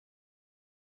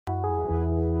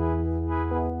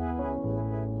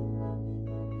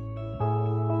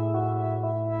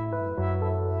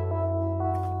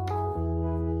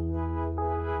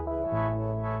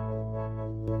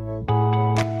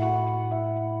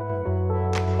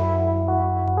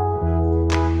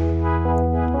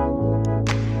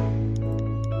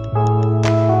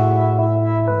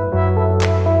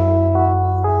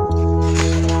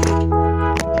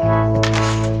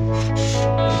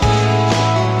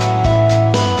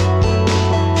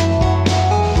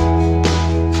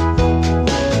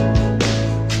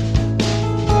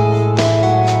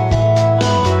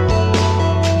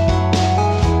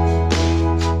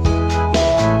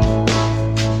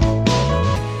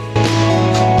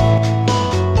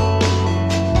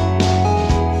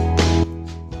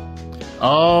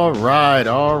right,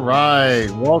 all right.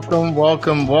 Welcome,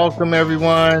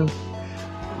 everyone.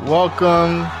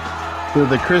 Welcome to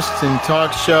the Christian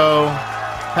Talk Show.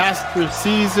 Pastor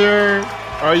Caesar,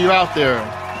 are you out there?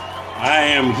 I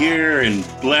am here and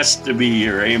blessed to be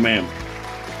here. Amen.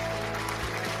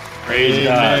 Praise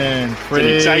God. Praise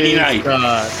it's an exciting night.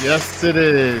 God. Yes, it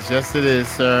is. Yes, it is,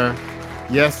 sir.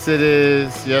 Yes, it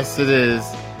is. Yes, it is.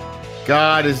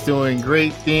 God is doing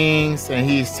great things, and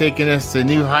He's taking us to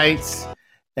new heights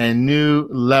and new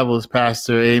levels,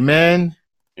 Pastor. Amen.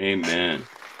 Amen.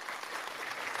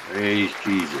 Praise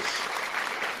Jesus.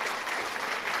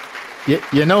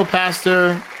 You know,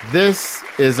 Pastor, this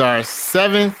is our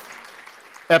 7th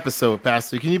episode,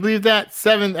 Pastor. Can you believe that?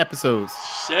 7 episodes.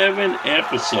 7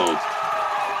 episodes.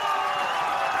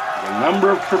 The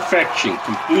number of perfection,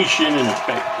 completion, and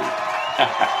effective.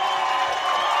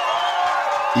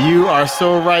 You are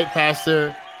so right,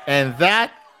 Pastor. And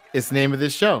that is the name of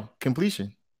this show,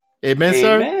 Completion. Amen,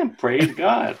 sir? Amen. Praise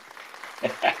God.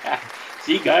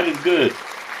 See, God is good.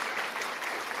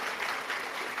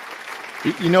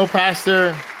 You know,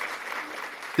 Pastor,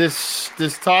 this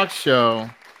talk show,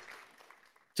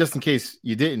 just in case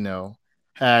you didn't know,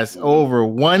 has over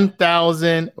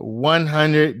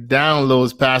 1,100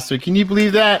 downloads, Pastor. Can you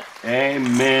believe that?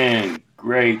 Amen.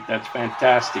 Great. That's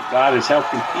fantastic. God is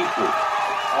helping people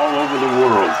all over the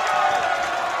world.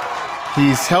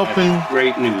 He's helping. That's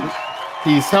great news.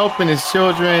 He's helping his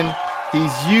children.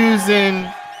 He's using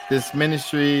this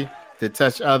ministry to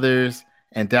touch others,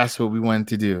 and that's what we wanted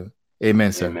to do.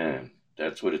 Amen, sir. Amen.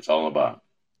 That's what it's all about.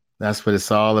 That's what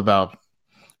it's all about.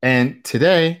 And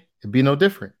today, it'd be no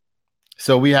different.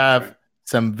 So we have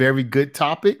some very good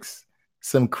topics,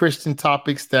 some Christian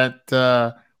topics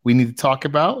that we need to talk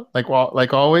about, like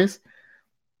always.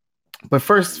 But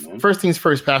first things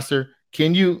first, Pastor,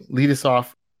 can you lead us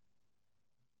off?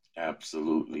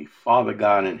 Absolutely. Father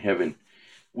God in heaven,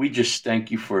 we just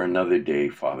thank you for another day,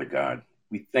 Father God.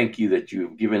 We thank you that you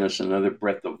have given us another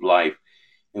breath of life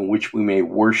in which we may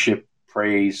worship,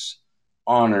 praise,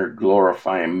 honor,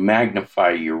 glorify, and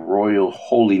magnify your royal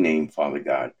holy name, Father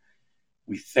God.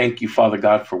 We thank you, Father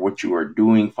God, for what you are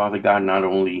doing, Father God, not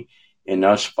only in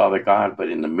us, Father God, but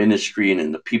in the ministry and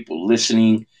in the people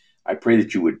listening. I pray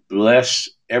that you would bless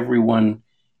everyone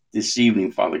this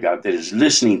evening, Father God, that is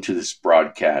listening to this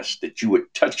broadcast, that you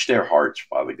would touch their hearts,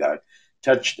 Father God,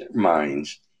 touch their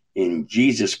minds. In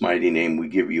Jesus' mighty name, we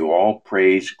give you all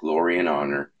praise, glory, and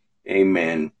honor.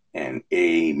 Amen and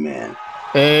amen.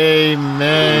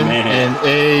 Amen, and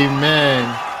amen.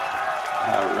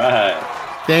 All right.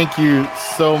 Thank you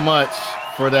so much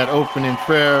for that opening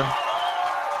prayer.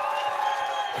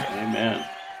 Amen.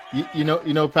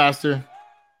 You know, Pastor,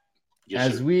 yes,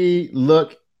 as sir. we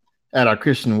look at our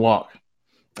Christian walk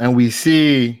and we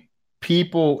see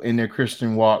people in their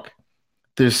Christian walk,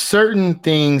 there's certain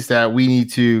things that we need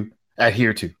to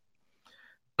adhere to.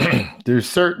 There's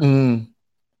certain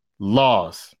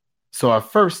laws. So our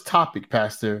first topic,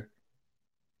 Pastor,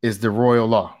 is the royal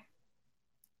law.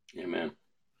 Amen.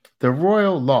 The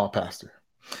royal law, Pastor.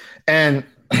 And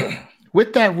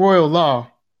with that royal law,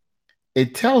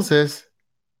 it tells us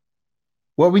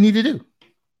what we need to do.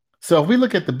 So if we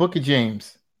look at the book of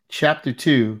James, chapter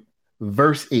 2,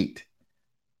 verse 8,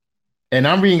 and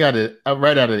I'm reading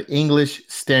right out of the English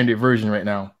Standard Version right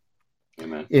now.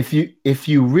 Amen. If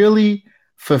you really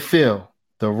fulfill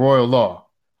the royal law,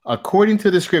 according to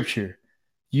the scripture,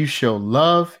 you shall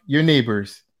love your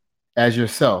neighbors as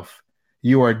yourself.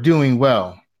 You are doing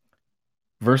well.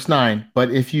 Verse 9,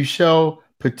 but if you show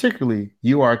particularly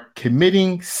you are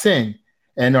committing sin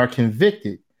and are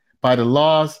convicted by the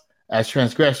laws as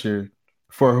transgressor,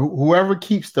 for whoever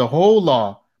keeps the whole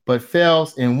law but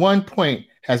fails in one point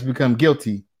has become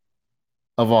guilty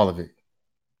of all of it.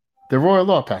 The royal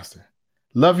law, Pastor.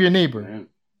 Love your neighbor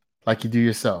like you do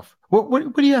yourself.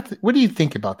 What do you have what do you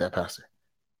think about that, Pastor?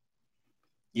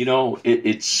 You know,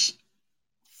 it's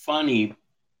funny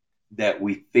that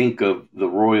we think of the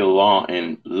royal law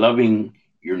and loving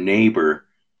your neighbor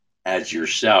as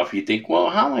yourself. You think, well,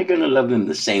 how am I going to love them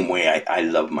the same way I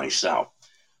love myself?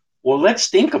 Well, let's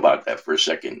think about that for a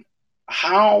second.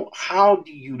 How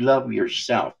do you love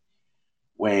yourself?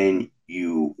 When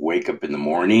you wake up in the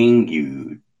morning,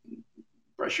 you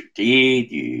brush your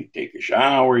teeth, you take a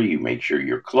shower, you make sure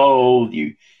you're clothed,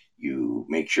 you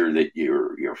make sure that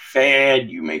you're fed,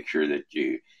 you make sure that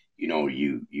you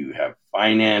have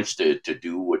finance to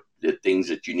do what the things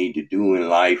that you need to do in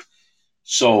life.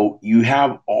 So you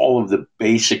have all of the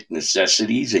basic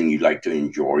necessities, and you like to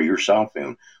enjoy yourself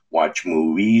and watch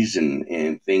movies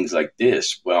and things like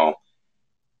this. Well,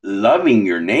 loving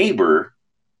your neighbor,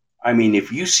 I mean,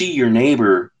 if you see your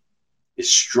neighbor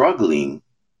is struggling,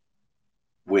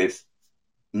 with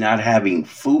not having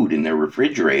food in their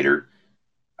refrigerator.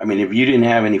 I mean, if you didn't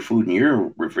have any food in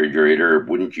your refrigerator,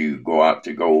 wouldn't you go out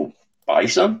to go buy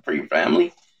some for your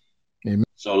family? Amen.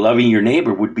 So loving your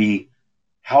neighbor would be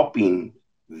helping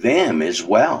them as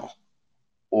well.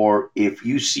 Or if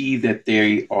you see that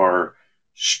they are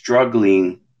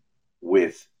struggling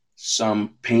with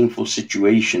some painful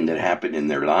situation that happened in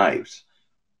their lives,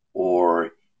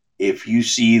 or if you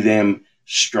see them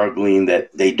struggling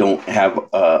that they don't have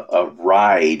a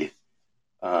ride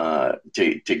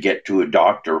to get to a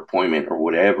doctor appointment or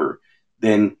whatever,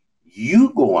 then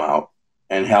you go out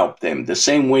and help them the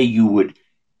same way you would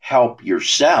help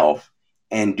yourself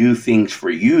and do things for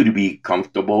you to be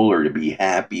comfortable or to be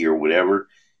happy or whatever.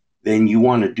 Then you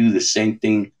want to do the same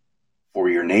thing for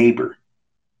your neighbor.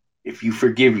 If you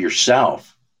forgive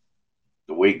yourself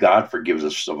the way God forgives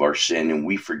us of our sin and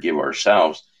we forgive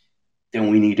ourselves, then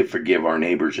we need to forgive our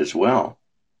neighbors as well.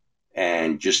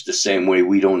 And just the same way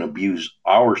we don't abuse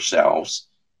ourselves,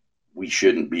 we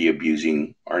shouldn't be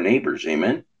abusing our neighbors.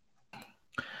 Amen.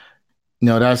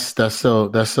 No, that's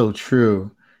so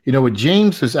true. You know what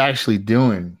James was actually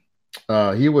doing?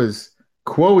 He was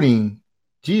quoting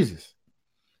Jesus.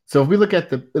 So if we look at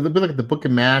the book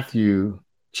of Matthew,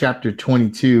 chapter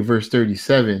 22, verse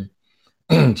 37,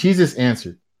 Jesus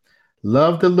answered,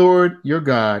 "Love the Lord your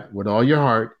God with all your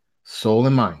heart, soul,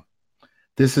 and mind.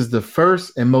 This is the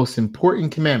first and most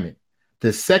important commandment.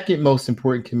 The second most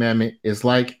important commandment is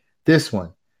like this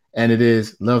one, and it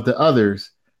is love the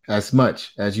others as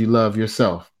much as you love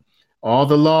yourself. All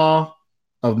the law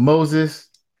of Moses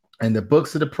and the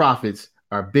books of the prophets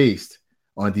are based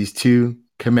on these two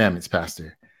commandments,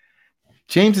 Pastor."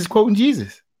 James is quoting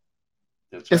Jesus.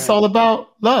 That's It's right. all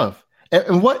about love.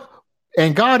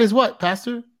 And God is what,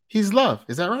 Pastor? He's love.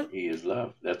 Is that right? He is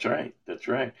love. That's right. That's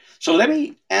right. So let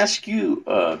me ask you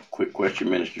a quick question,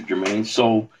 Minister Jermaine.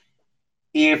 So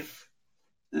if,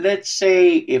 let's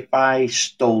say, if I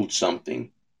stole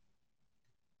something,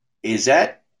 is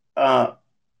that, but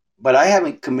I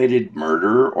haven't committed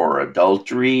murder or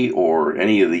adultery or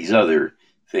any of these other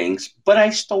things, but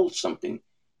I stole something.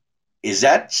 Is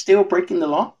that still breaking the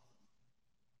law?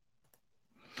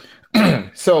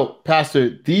 So,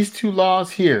 Pastor, these two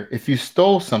laws here, if you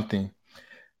stole something,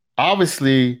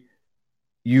 obviously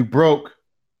you broke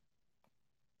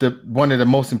the one of the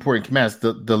most important commands,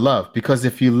 the love. Because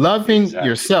if you're loving Exactly.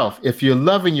 yourself, if you're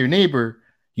loving your neighbor,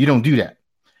 you don't do that.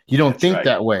 You don't That's think right.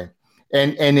 that way.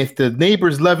 And if the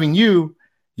neighbor's loving you,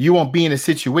 you won't be in a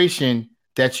situation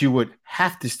that you would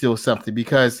have to steal something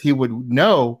because he would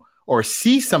know or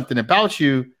see something about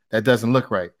you that doesn't look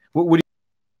right. What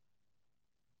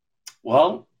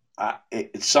Well,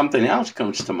 something else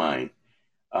comes to mind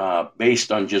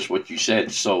based on just what you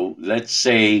said. So let's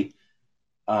say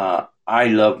I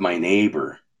love my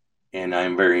neighbor and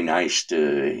I'm very nice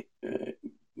to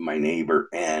my neighbor,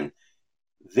 and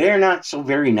they're not so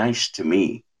very nice to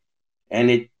me. And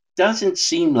it doesn't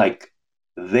seem like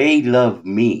they love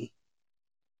me.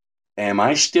 Am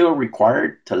I still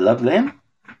required to love them?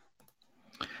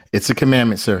 It's a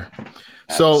commandment, sir.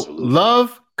 So Absolutely.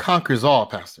 love conquers all,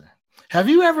 Pastor. Have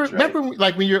you ever That's right. remember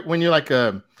like when you're like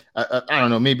I don't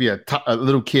know, maybe a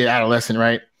little kid, adolescent,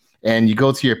 right? And you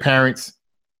go to your parents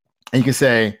and you can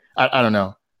say, I don't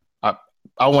know, I,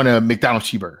 I want a McDonald's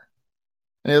cheeseburger,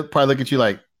 and they'll probably look at you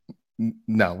like,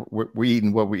 no, we're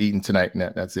eating what we're eating tonight, and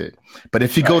that's it. But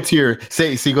if you go Right. to your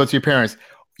say you go to your parents,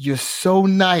 you're so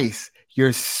nice.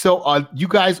 You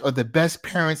guys are the best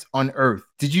parents on earth.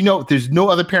 Did you know there's no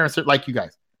other parents like you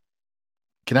guys?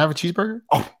 Can I have a cheeseburger?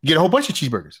 Oh, get a whole bunch of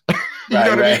cheeseburgers. You know Right,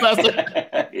 what I mean, right.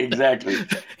 Pastor? Exactly.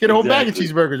 Get a whole bag of Exactly.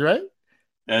 cheeseburgers, right?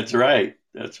 That's right.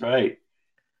 That's right.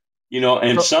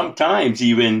 And So, sometimes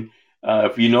even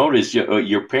if you notice,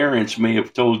 your parents may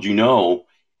have told you no,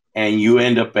 and you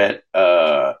end up at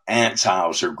aunt's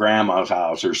house or grandma's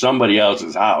house or somebody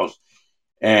else's house,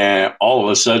 and all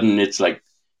of a sudden it's like,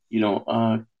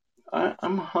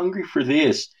 I'm hungry for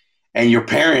this, and your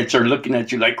parents are looking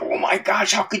at you like, oh my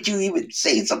gosh, how could you even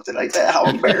say something like that? How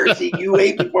embarrassing! You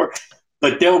ate before,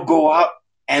 but they'll go out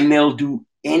and they'll do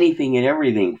anything and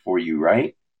everything for you,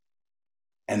 right?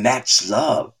 And that's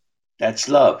love. That's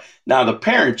love. Now, the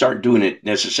parents aren't doing it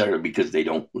necessarily because they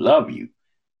don't love you.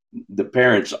 The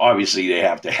parents, obviously, they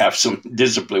have to have some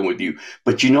discipline with you.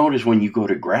 But you notice when you go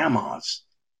to grandma's,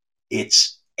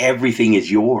 it's everything is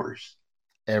yours.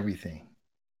 everything.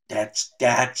 That's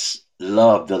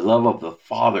love, the love of the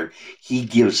Father. He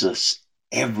gives us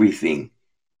everything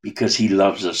because he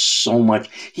loves us so much.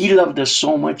 He loved us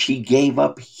so much, he gave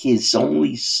up his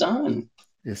only son.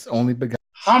 It's only begotten.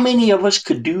 How many of us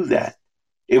could do that?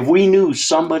 If we knew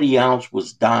somebody else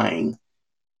was dying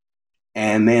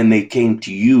and then they came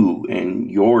to you, and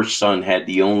your son had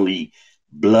the only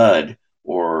blood,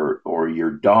 or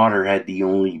your daughter had the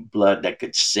only blood that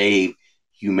could save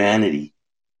humanity.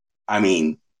 I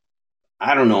mean,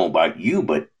 I don't know about you,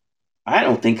 but I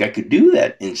don't think I could do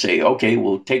that and say, okay,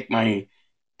 well, take my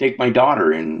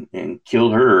daughter and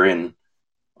kill her, and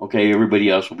okay, everybody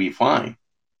else will be fine.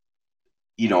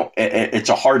 It's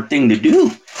a hard thing to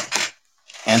do.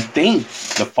 And think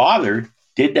the father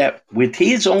did that with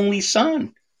his only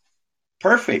son.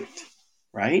 Perfect,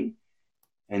 right?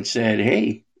 And said,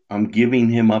 hey, I'm giving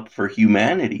him up for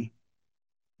humanity.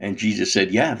 And Jesus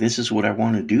said, yeah, this is what I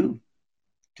want to do,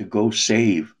 to go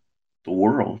save the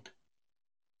world.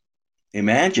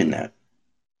 Imagine that.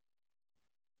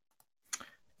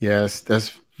 Yes,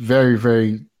 that's very,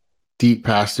 very deep,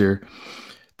 Pastor.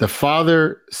 The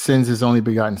Father sends his only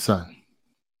begotten Son.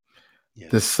 Yes.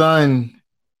 The Son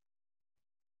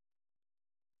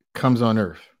comes on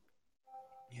earth.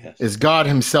 Yes. Is God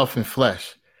himself in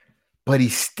flesh. But he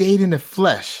stayed in the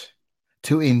flesh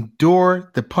to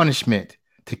endure the punishment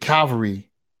to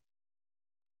Calvary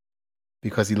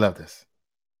because he loved us.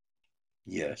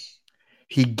 Yes.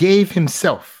 He gave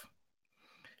himself.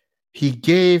 He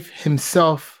gave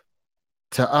himself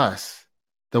to us,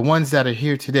 the ones that are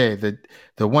here today,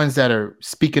 the ones that are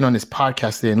speaking on this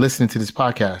podcast today and listening to this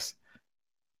podcast,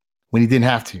 when he didn't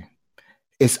have to.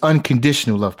 It's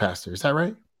unconditional love, Pastor. Is that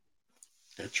right?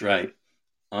 That's right.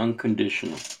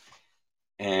 Unconditional.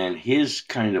 And his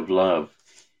kind of love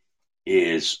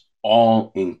is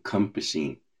all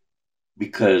encompassing,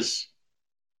 because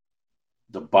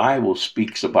the Bible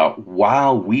speaks about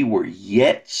while we were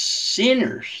yet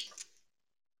sinners,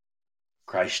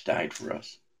 Christ died for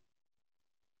us.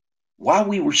 While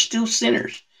we were still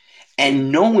sinners,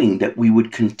 and knowing that we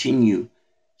would continue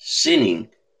sinning,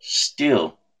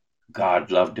 still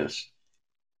God loved us.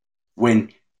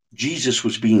 When Jesus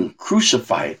was being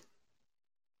crucified,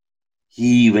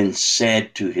 he even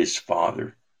said to his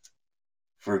Father,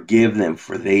 forgive them,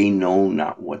 for they know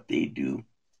not what they do.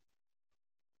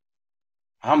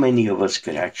 How many of us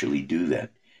could actually do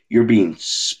that? You're being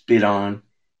spit on.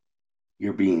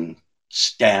 You're being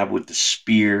stabbed with the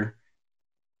spear.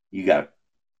 You got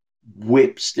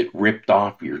whips that ripped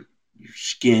off your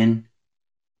skin.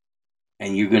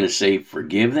 And you're going to say,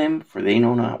 forgive them, for they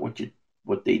know not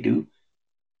what they do?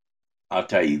 I'll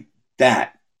tell you,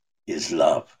 that is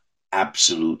love.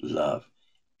 Absolute love.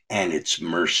 And it's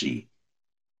mercy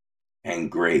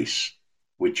and grace,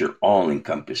 which are all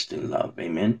encompassed in love.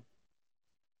 Amen?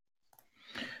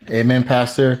 Amen,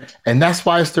 Pastor. And that's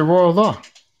why it's the royal law.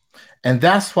 And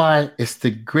that's why it's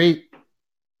the great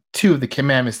two of the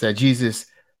commandments that Jesus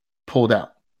pulled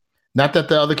out. Not that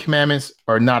the other commandments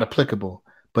are not applicable,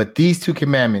 but these two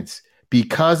commandments,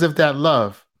 because of that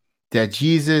love that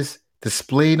Jesus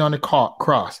displayed on the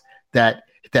cross, that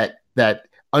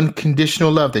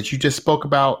unconditional love that you just spoke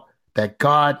about, that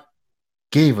God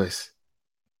gave us,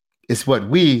 is what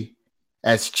we,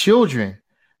 as children,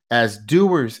 as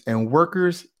doers and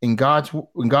workers in God's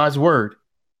word,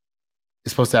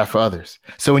 is supposed to have for others.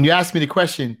 So when you ask me the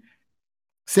question,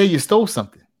 say you stole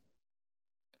something,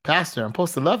 Pastor, I'm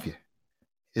supposed to love you.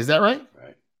 Is that right?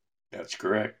 Right. That's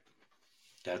correct.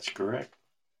 That's correct.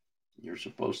 You're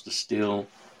supposed to still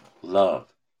love.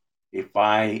 If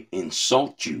I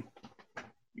insult you,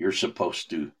 you're supposed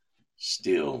to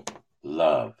still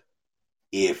love.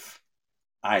 If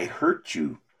I hurt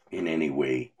you in any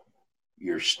way,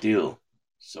 you're still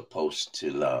supposed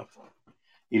to love.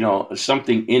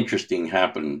 Something interesting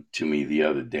happened to me the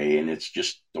other day, and it's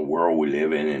just the world we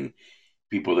live in, and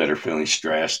people that are feeling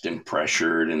stressed and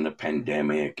pressured, and the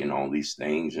pandemic and all these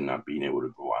things, and not being able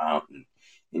to go out and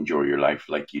enjoy your life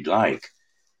like you'd like.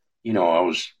 I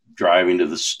was driving to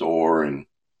the store, and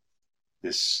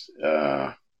this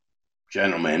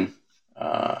gentleman,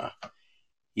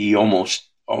 he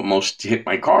almost hit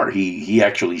my car. He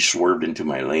actually swerved into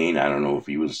my lane. I don't know if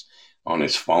he was on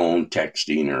his phone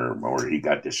texting or he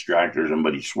got distracted or something,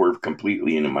 but he swerved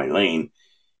completely into my lane.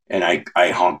 And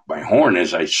I honked my horn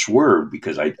as I swerved,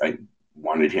 because I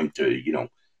wanted him to,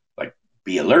 like,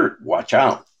 be alert, watch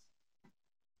out.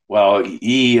 Well,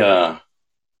 he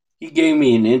gave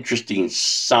me an interesting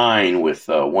sign with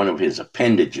one of his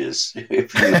appendages,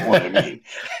 if you know what I mean.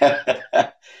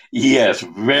 Yes,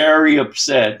 very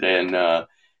upset. And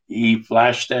he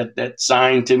flashed that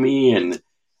sign to me. And,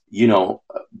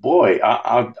 boy,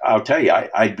 I'll tell you,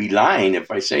 I'd be lying if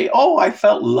I say, oh, I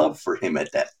felt love for him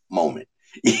at that moment.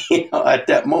 At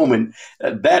that moment,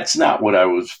 that's not what I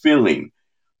was feeling.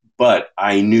 But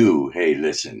I knew, hey,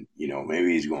 listen,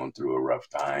 maybe he's going through a rough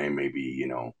time. Maybe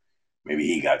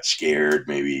he got scared.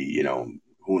 Maybe,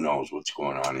 who who knows what's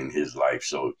going on in his life.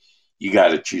 So you got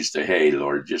to choose to, hey,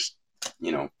 Lord, just,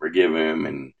 forgive him.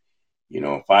 And,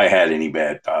 if I had any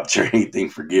bad thoughts or anything,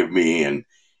 forgive me. And,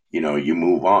 you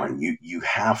move on. You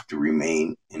have to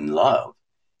remain in love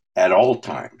at all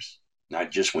times,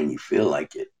 not just when you feel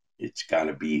like it. It's got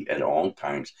to be at all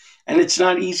times. And it's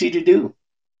not easy to do.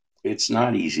 It's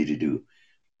not easy to do.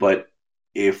 But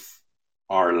if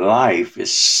our life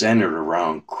is centered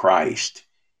around Christ,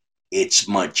 it's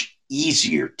much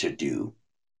easier to do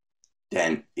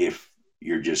than if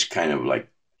you're just kind of like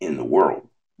in the world,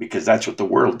 because that's what the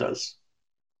world does,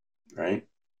 right?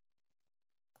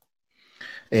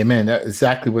 Amen. That's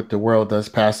exactly what the world does,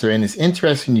 Pastor. And it's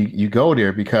interesting you go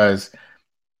there because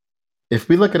if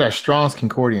we look at our Strong's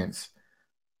Concordance,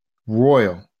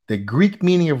 royal, the Greek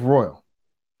meaning of royal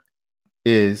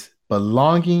is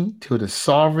belonging to the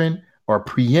sovereign or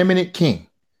preeminent king.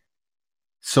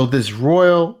 So this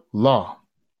royal law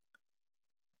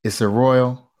is a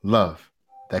royal love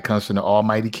that comes from the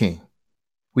Almighty King.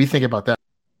 We think about that.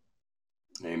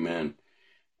 Amen.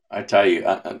 I tell you,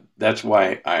 that's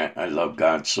why I love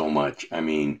God so much. I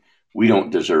mean, we don't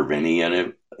deserve any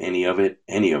of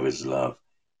His love,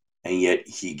 and yet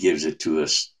He gives it to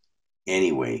us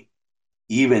anyway.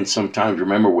 Even sometimes,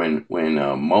 remember when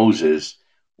Moses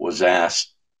was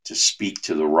asked to speak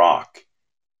to the rock,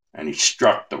 and he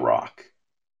struck the rock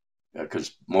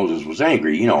because Moses was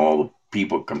angry. All the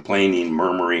people complaining,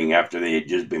 murmuring after they had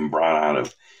just been brought out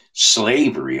of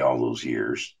slavery all those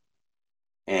years,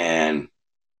 and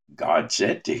God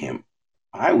said to him,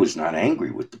 I was not angry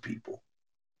with the people.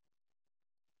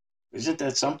 Isn't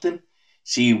that something?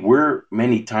 See, we're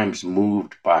many times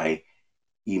moved by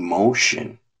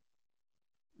emotion.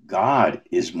 God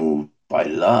is moved by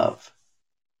love.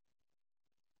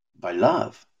 By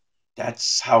love.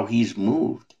 That's how he's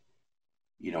moved.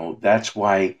 That's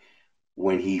why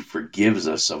when he forgives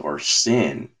us of our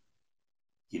sin,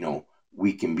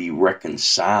 we can be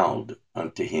reconciled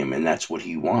unto him. And that's what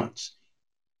he wants.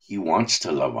 He wants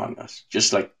to love on us,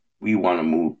 just like we want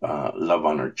to love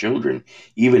on our children.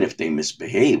 Even if they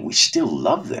misbehave, we still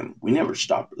love them. We never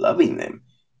stop loving them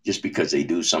just because they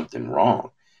do something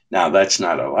wrong. Now, that's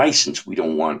not a license. We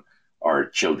don't want our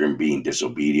children being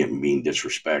disobedient and being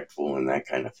disrespectful and that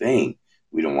kind of thing.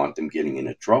 We don't want them getting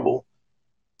into trouble.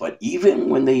 But even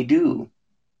when they do,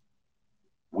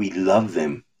 we love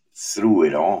them through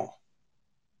it all.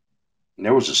 And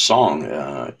there was a song,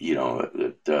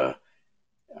 that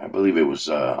I believe it was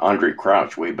Andre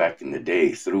Crouch way back in the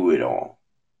day, Through It All,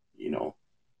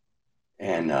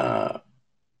 and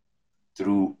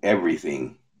through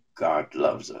everything, God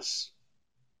loves us.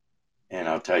 And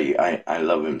I'll tell you, I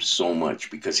love him so much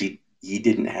because he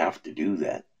didn't have to do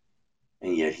that.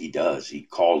 And yet he does. He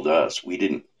called us. We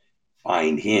didn't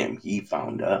find him. He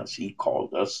found us. He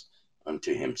called us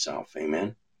unto himself.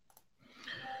 Amen.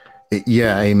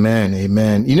 Yeah, amen.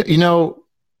 Amen.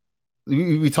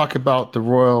 We talk about the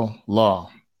royal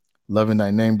law, loving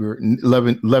thy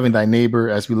neighbor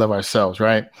as we love ourselves,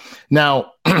 right?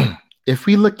 Now, if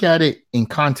we look at it in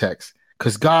context,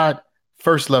 because God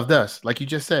first loved us, like you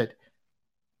just said,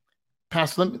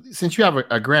 Pastor, since you have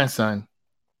a grandson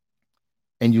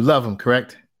and you love him,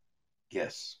 correct?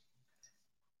 Yes.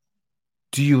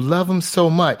 Do you love him so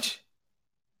much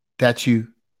that you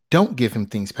don't give him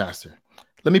things, Pastor?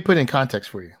 Let me put it in context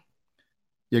for you.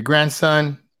 Your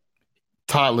grandson,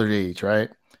 toddler age, right?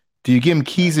 Do you give him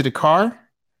keys to the car?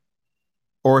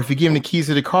 Or if you give him the keys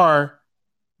to the car,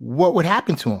 what would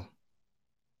happen to him?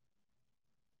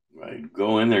 Right.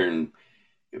 Go in there and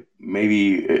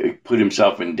maybe put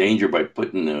himself in danger by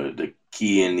putting the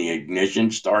key in the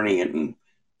ignition, starting it and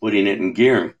putting it in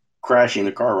gear and crashing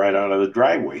the car right out of the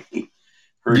driveway.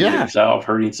 Hurting Yeah, himself,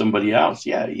 hurting somebody else.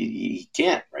 Yeah, he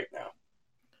can't right now.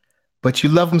 but you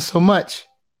love him so much,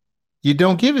 you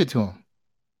don't give it to him.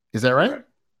 Is that right? Right.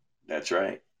 That's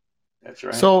right. That's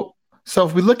right. So, so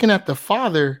if we're looking at the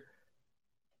Father,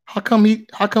 how come we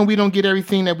don't get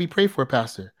everything that we pray for,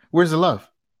 Pastor? Where's the love?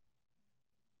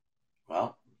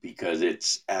 Well, because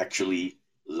it's actually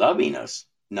loving us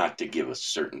not to give us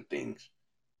certain things.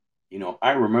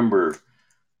 I remember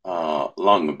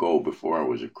long ago before I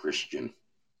was a Christian,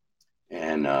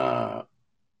 and I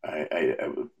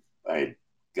had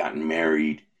gotten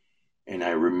married, and I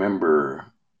remember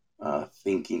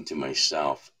thinking to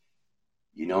myself,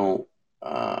 you know,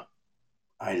 uh,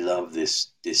 I love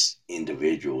this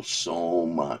individual so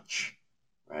much,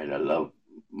 right? I love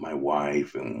my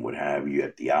wife and what have you.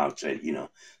 At the outset, the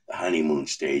honeymoon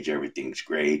stage, everything's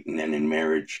great, and then in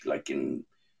marriage, like in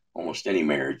almost any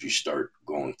marriage, you start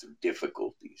going through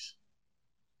difficulties.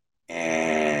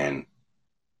 And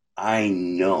I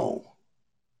know,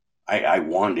 I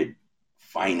wanted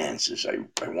finances.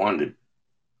 I wanted,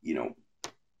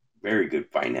 very good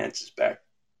finances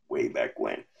way back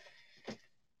when.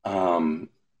 And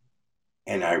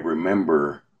I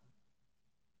remember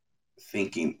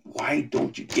thinking, why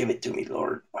don't you give it to me,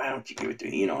 Lord? Why don't you give it to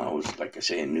me? I was, like I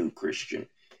say, a new Christian.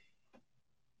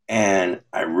 And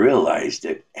I realized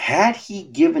that had he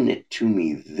given it to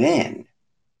me then,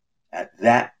 at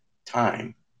that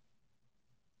time,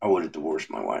 I would have divorced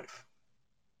my wife.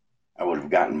 I would have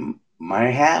gotten my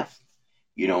half,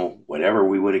 whatever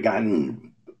we would have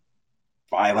gotten,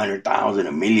 500,000,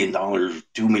 $1 million,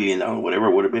 $2 million, whatever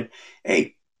it would have been.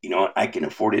 Hey, you know what? I can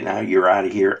afford it now. You're out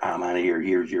of here. I'm out of here.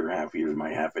 Here's your half. Here's my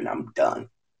half, and I'm done.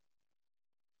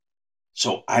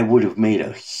 So I would have made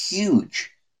a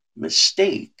huge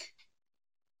mistake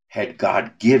had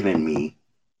God given me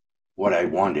what I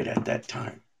wanted at that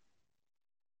time.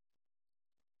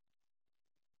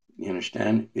 You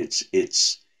understand?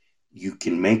 It's you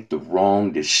can make the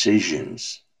wrong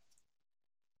decisions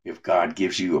if God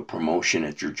gives you a promotion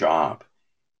at your job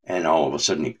and all of a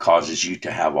sudden it causes you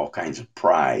to have all kinds of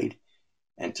pride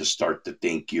and to start to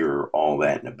think you're all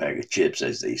that in a bag of chips,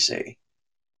 as they say.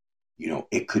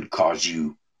 It could cause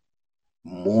you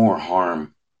more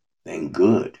harm than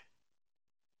good,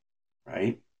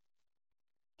 right?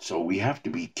 So we have to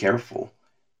be careful,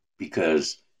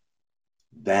 because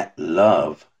that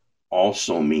love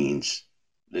also means,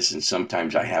 listen,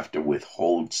 sometimes I have to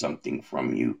withhold something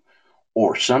from you.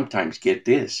 Or sometimes, get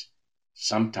this,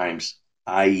 sometimes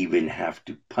I even have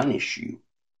to punish you.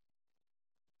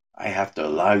 I have to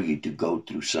allow you to go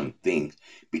through some things,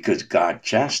 because God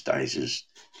chastises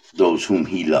those whom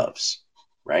he loves,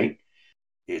 right?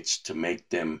 It's to make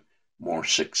them more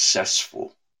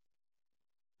successful.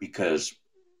 Because,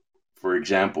 for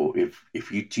example,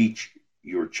 if you teach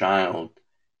your child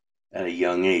at a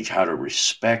young age how to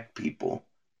respect people,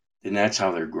 then that's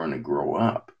how they're going to grow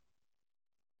up.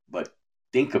 But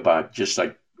think about, just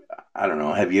like, I don't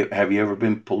know, have you ever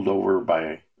been pulled over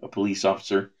by a police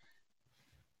officer?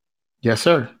 Yes,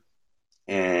 sir.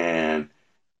 And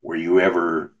were you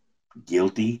ever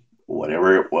guilty,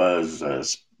 whatever it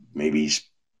was, maybe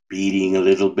speeding a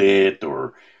little bit,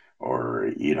 or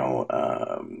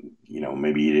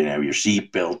maybe you didn't have your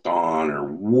seatbelt on,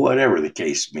 or whatever the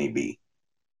case may be,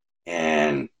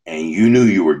 and you knew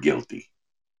you were guilty,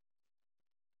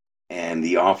 and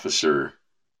the officer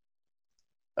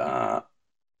uh,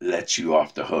 lets you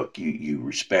off the hook. You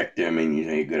respect him and you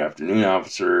say, "Good afternoon,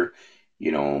 officer.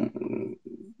 You know,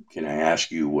 can I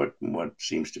ask you what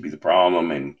seems to be the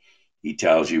problem?" And he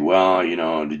tells you, "Well,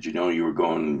 did you know you were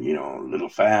going, a little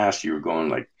fast? You were going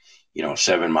like,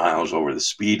 7 miles over the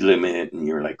speed limit." And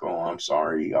you're like, "Oh, I'm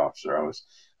sorry, officer.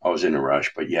 I was in a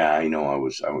rush, but yeah, I know I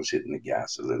was hitting the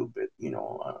gas a little bit.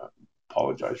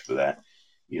 Apologize for that.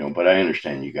 But I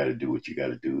understand you got to do what you got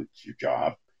to do. It's your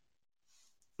job."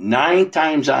 9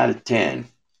 times out of 10,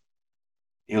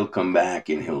 he'll come back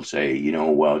and he'll say,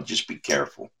 "Well, just be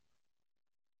careful."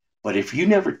 But if you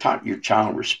never taught your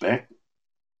child respect,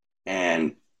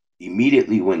 and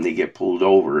immediately when they get pulled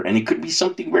over, and it could be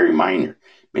something very minor,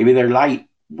 maybe their light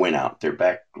went out, their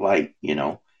back light,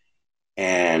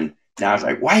 and now it's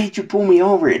like, "Why did you pull me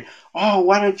over?" And, "Oh,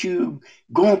 why don't you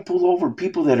go and pull over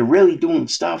people that are really doing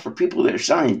stuff, or people that are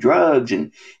selling drugs,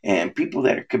 and people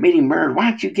that are committing murder? Why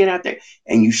don't you get out there?"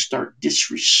 And you start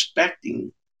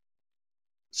disrespecting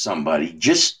somebody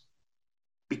just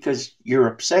because you're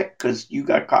upset because you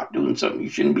got caught doing something you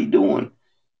shouldn't be doing.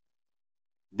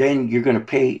 Then you're going to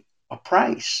pay a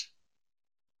price.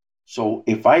 So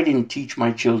if I didn't teach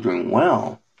my children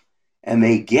well, and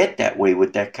they get that way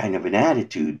with that kind of an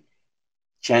attitude,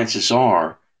 chances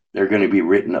are they're going to be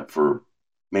written up for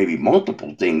maybe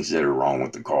multiple things that are wrong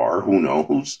with the car. Who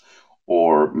knows?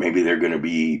 Or maybe they're going to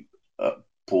be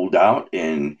pulled out,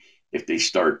 and if they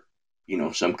start,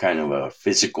 some kind of a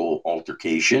physical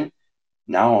altercation,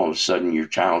 now all of a sudden your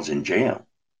child's in jail.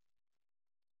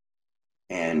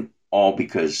 And all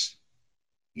because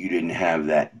you didn't have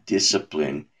that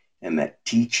discipline and that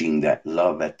teaching, that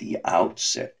love at the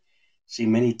outset. See,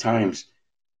 many times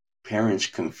parents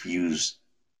confuse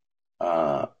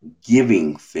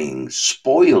giving things,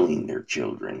 spoiling their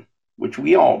children, which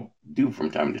we all do from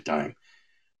time to time.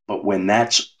 But when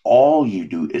that's all you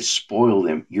do is spoil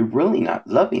them, you're really not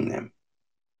loving them.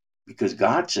 Because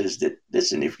God says that,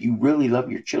 listen, if you really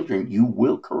love your children, you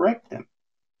will correct them.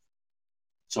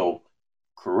 So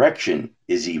correction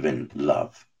is even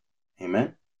love.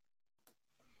 Amen.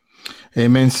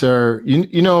 Amen, sir.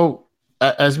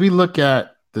 As we look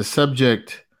at the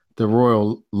subject, the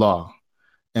royal law,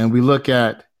 and we look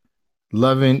at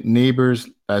loving neighbors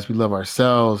as we love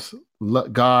ourselves,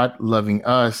 God loving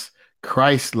us,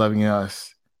 Christ loving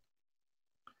us.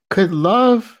 Could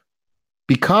love,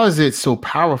 because it's so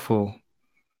powerful,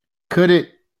 could it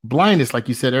blind us, like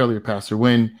you said earlier, Pastor,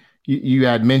 when you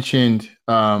had mentioned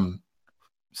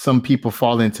some people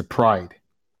fall into pride.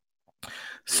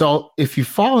 So if you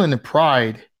fall into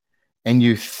pride and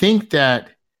you think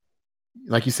that,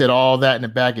 like you said, all that in a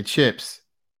bag of chips,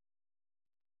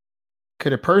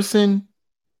 could a person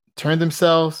turn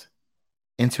themselves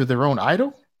into their own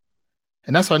idol?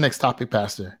 And that's our next topic,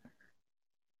 Pastor.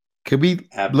 Could we look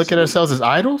at Absolutely. ourselves as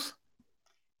idols?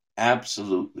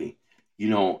 Absolutely.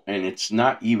 And it's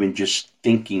not even just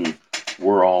thinking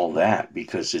we're all that,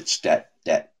 because it's that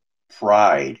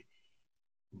pride,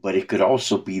 but it could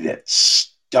also be that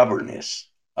stubbornness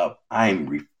of I'm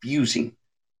refusing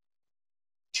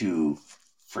to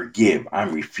forgive.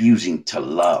 I'm refusing to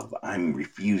love. I'm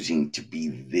refusing to be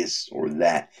this or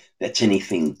that. That's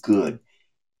anything good.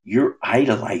 You're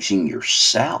idolizing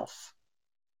yourself.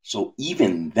 So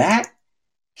even that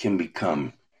can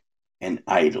become an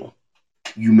idol.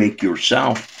 You make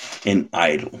yourself an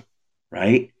idol,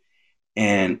 right?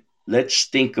 And let's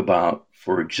think about,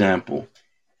 for example,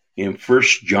 in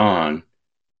First John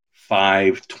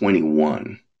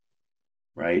 5:21,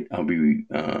 right? I'll be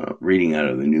reading out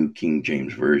of the New King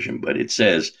James Version, but it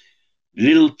says,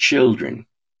 little children,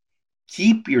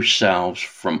 keep yourselves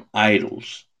from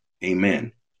idols.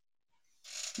 Amen.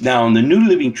 Now, in the New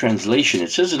Living Translation,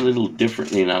 it says it a little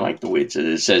differently, and I like the way it says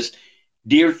it. It says,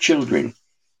 dear children,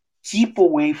 keep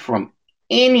away from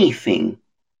anything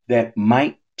that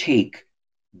might take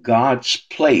God's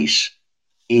place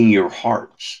in your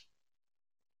hearts.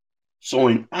 So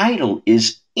an idol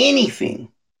is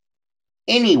anything,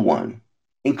 anyone,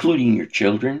 including your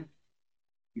children,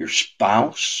 your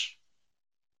spouse,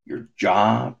 your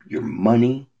job, your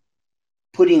money,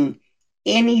 putting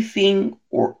anything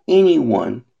or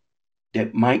anyone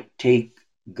that might take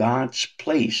God's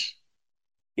place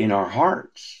in our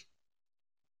hearts.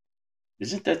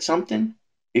 Isn't that something?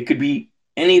 It could be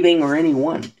anything or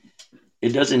anyone. It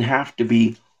doesn't have to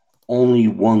be only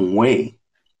one way,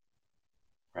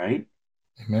 right?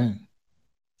 Amen.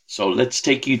 So let's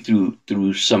take you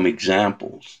through some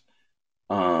examples.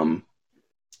 Um,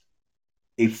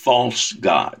 a false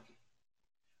god.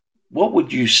 What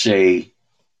would you say,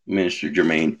 Minister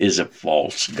Jermaine, is a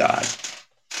false god?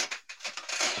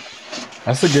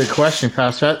 That's a good question,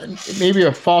 Pastor. Maybe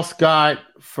a false god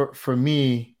for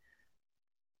me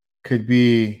could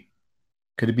be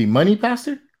could it be money,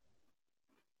 Pastor?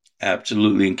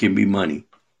 Absolutely, and can be money.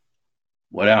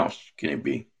 What else can it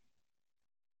be?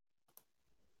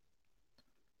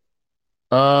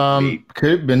 Maybe.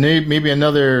 Could maybe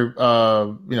another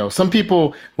some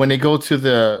people when they go to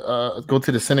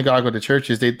the synagogue or the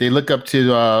churches, they look up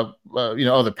to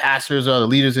other pastors or the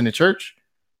leaders in the church.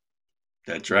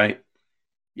 That's right.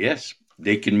 Yes,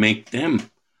 they can make them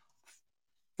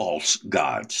false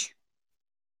gods,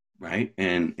 right?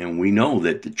 And we know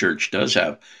that the church does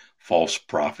have false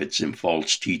prophets and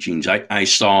false teachings. I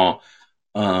saw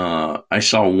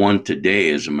one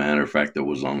today, as a matter of fact, that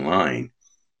was online,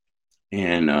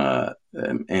 and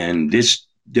this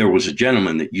there was a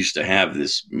gentleman that used to have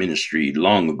this ministry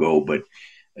long ago, but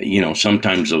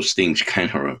sometimes those things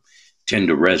kind of tend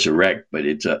to resurrect. But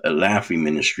it's a laughing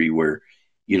ministry where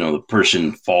the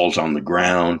person falls on the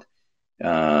ground,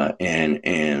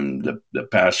 and the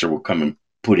pastor will come and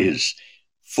put his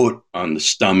foot on the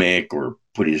stomach or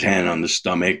put his hand on the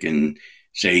stomach and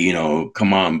say,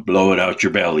 come on, blow it out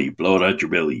your belly, blow it out your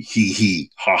belly, hee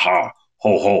hee, ha ha,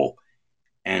 ho ho.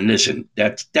 And listen,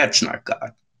 that's not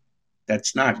God.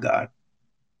 That's not God.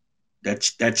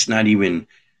 That's not even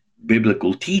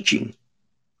biblical teaching.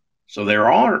 So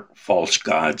there are false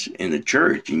gods in the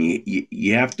church, and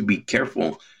you have to be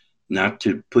careful not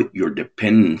to put your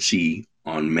dependency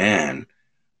on man,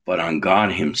 but on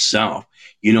God Himself.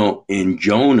 In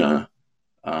Jonah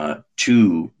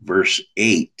 2, verse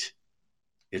 8,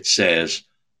 it says,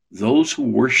 those who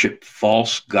worship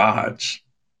false gods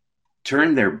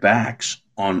turn their backs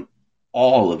on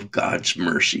all of God's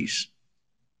mercies.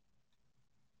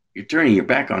 You're turning your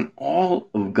back on all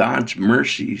of God's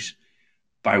mercies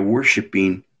by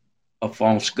worshiping a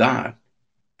false God,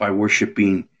 by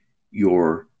worshiping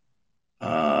your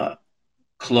uh,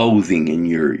 clothing and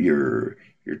your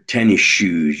tennis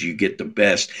shoes. You get the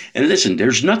best. And listen,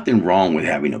 there's nothing wrong with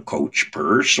having a Coach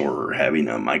purse or having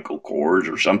a Michael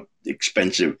Kors or some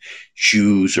expensive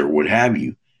shoes or what have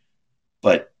you.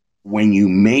 But when you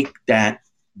make that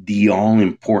the all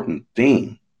important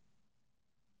thing,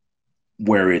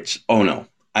 where it's, oh no,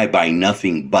 I buy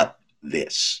nothing but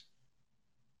this.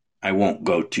 I won't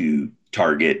go to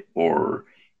Target or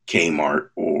Kmart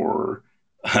or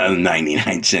a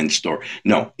 99-cent store.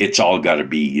 No, it's all got to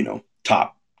be,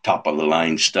 top of the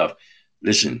line stuff.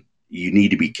 Listen, you need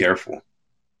to be careful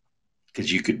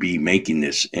because you could be making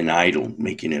this an idol,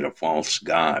 making it a false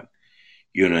god.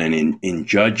 And in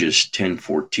Judges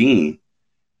 10:14,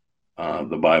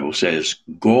 the Bible says,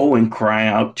 "Go and cry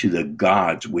out to the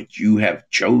gods which you have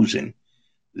chosen.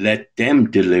 Let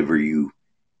them deliver you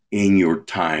in your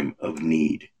time of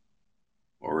need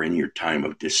or in your time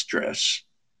of distress,"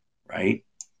 right?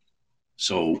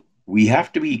 So we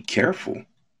have to be careful.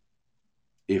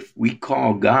 If we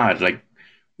call God, like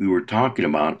we were talking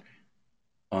about,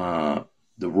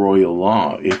 the royal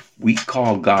law, if we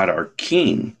call God our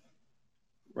king,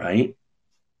 right?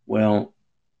 Well,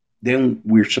 then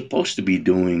we're supposed to be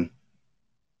doing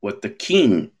what the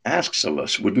king asks of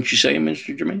us. Wouldn't you say,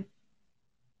 Mr. Jermaine?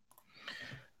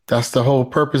 That's the whole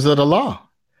purpose of the law.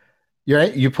 You're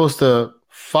right. You're supposed to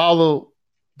follow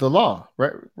the law,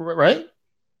 right? Right?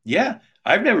 Yeah.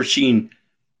 I've never seen,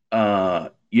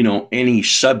 any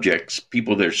subjects,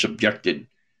 people that are subjected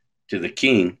to the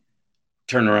king,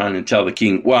 turn around and tell the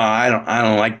king, "Well, I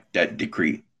don't like that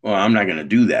decree. Well, I'm not going to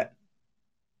do that."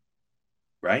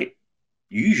 Right?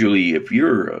 Usually, if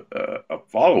you're a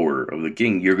follower of the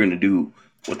king, you're going to do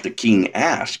what the king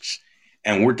asks.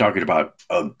 And we're talking about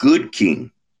a good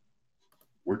king.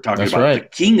 We're talking That's about the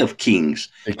right. King of Kings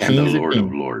The and the king's a Lord of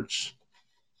king. Lords.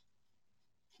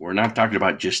 We're not talking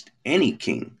about just any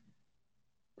king,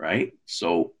 right?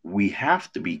 So we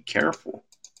have to be careful.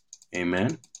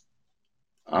 Amen.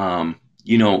 Um,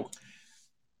 you know,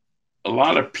 a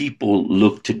lot of people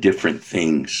look to different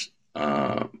things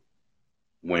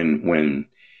when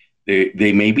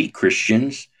they may be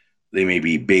Christians, they may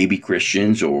be baby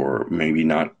Christians, or maybe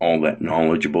not all that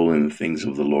knowledgeable in the things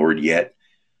of the Lord yet.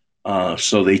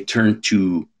 So they turn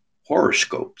to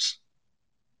horoscopes,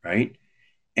 right?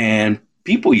 And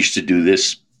people used to do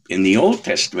this in the Old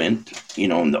Testament,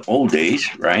 in the old days,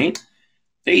 right?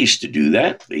 They used to do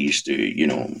that. They used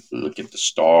to, look at the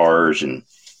stars and,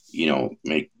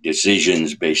 make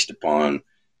decisions based upon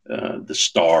the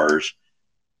stars.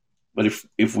 But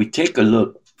if we take a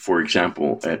look, for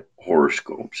example, at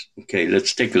horoscopes, okay,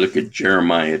 let's take a look at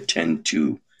Jeremiah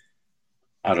 10:2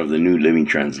 out of the New Living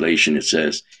Translation. It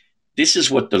says, "This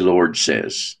is what the Lord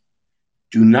says.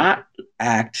 Do not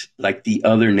act like the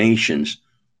other nations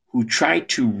who try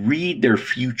to read their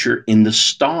future in the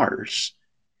stars.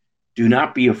 Do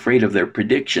not be afraid of their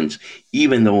predictions,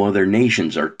 even though other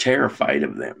nations are terrified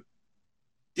of them."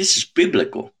 This is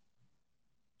biblical.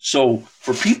 So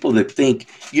for people that think,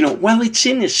 well, it's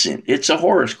innocent, it's a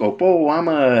horoscope. Oh, I'm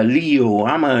a Leo,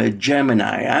 I'm a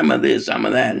Gemini, I'm a this, I'm a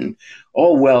that. And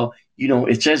oh, well,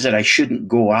 it says that I shouldn't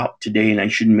go out today and I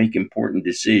shouldn't make important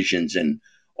decisions. And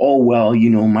oh, well,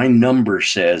 my number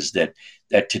says that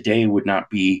today would not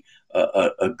be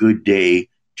a good day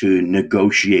to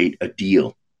negotiate a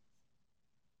deal.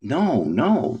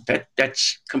 No,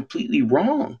 that's completely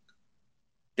wrong.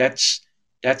 That's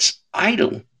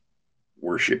idol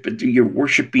worship. You're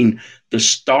worshiping the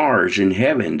stars in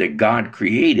heaven that God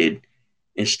created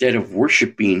instead of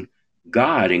worshiping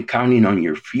God and counting on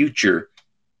your future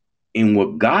in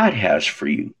what God has for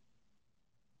you.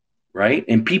 Right?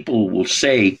 And people will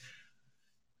say,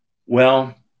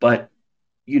 well, but,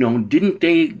 didn't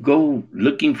they go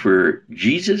looking for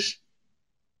Jesus?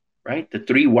 Right? The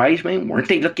three wise men, weren't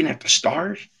they looking at the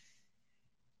stars?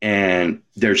 And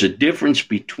there's a difference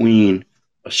between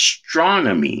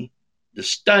astronomy, the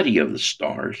study of the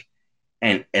stars,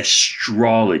 and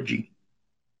astrology,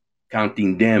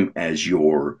 counting them as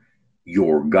your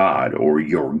god or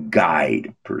your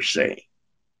guide per se.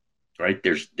 Right?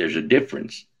 There's a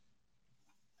difference.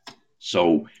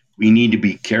 So we need to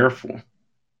be careful.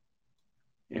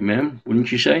 Amen.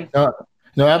 Wouldn't you say?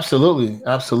 No, absolutely,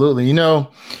 absolutely.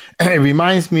 It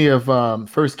reminds me of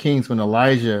First Kings when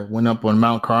Elijah went up on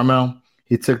Mount Carmel.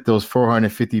 He took those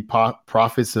 450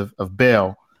 prophets of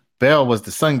Baal. Baal was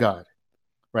the sun god,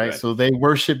 right? So they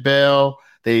worshiped Baal.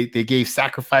 They gave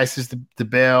sacrifices to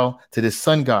Baal, to the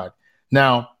sun god.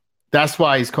 Now, that's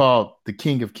why he's called the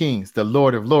King of Kings, the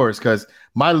Lord of Lords, because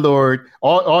my Lord,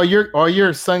 all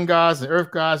your sun gods and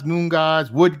earth gods, moon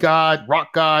gods, wood god,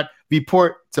 rock god,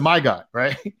 report to my God,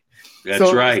 right?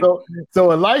 That's right.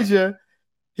 So Elijah,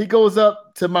 he goes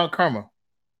up to Mount Carmel.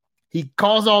 He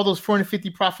calls all those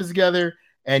 450 prophets together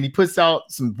and he puts out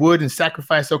some wood and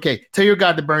sacrifice. Okay, tell your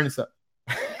God to burn this up.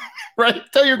 Right?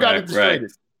 Tell your God to destroy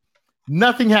this.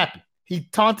 Nothing happened. He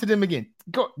taunted him again.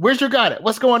 Where's your God at?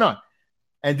 What's going on?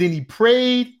 And then he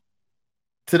prayed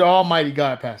to the Almighty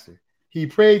God, Pastor. He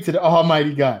prayed to the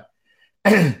Almighty God.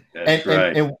 That's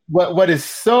right. And what is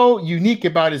so unique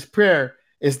about his prayer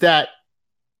is that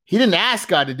He didn't ask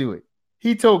God to do it.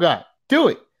 He told God, do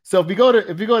it. So if we go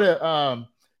to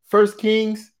First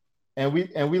Kings and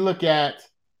we look at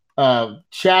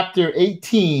chapter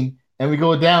 18 and we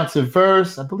go down to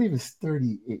verse, I believe it's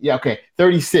 38. Yeah, okay,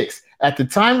 36. At the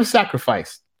time of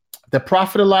sacrifice, the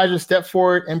prophet Elijah stepped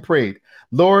forward and prayed,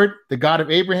 Lord, the God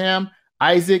of Abraham,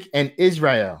 Isaac, and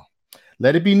Israel,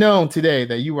 let it be known today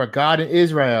that you are God in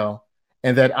Israel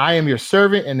and that I am your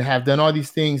servant and have done all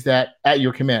these things that at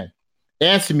your command.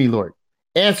 Answer me, Lord.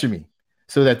 Answer me,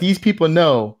 so that these people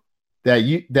know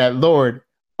that Lord,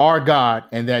 our God,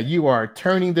 and that you are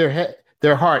turning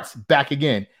their hearts back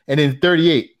again. And in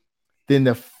 38, then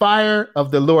the fire of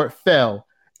the Lord fell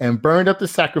and burned up the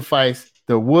sacrifice,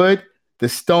 the wood, the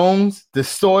stones, the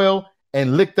soil,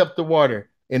 and licked up the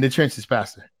water in the trenches,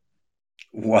 Pastor.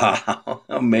 Wow.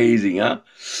 Amazing, huh?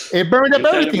 It burned up Isn't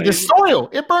that everything, the amazing? soil.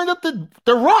 It burned up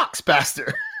the rocks,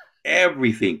 Pastor.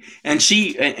 Everything. And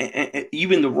see,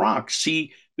 even the rocks,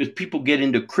 see, if people get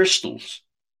into crystals,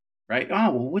 right?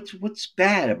 Oh, well, what's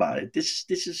bad about it? This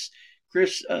is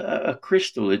a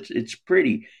crystal. It's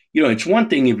pretty. It's one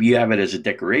thing if you have it as a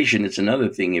decoration. It's another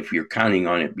thing if you're counting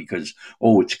on it because,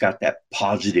 oh, it's got that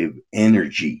positive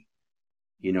energy.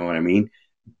 You know what I mean?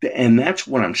 And that's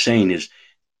what I'm saying is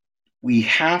we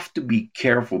have to be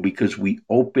careful because we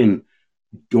open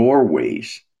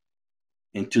doorways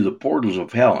into the portals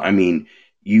of hell. I mean,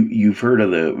 you've heard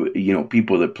of the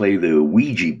people that play the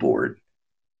Ouija board.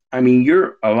 I mean,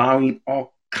 you're allowing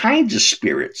all kinds of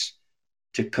spirits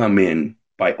to come in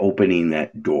by opening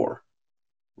that door,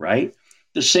 right?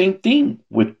 The same thing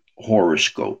with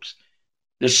horoscopes.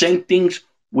 The same things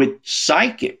with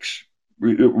psychics.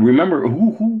 Remember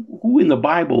who in the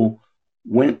Bible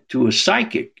went to a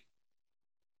psychic?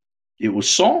 It was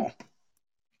Saul,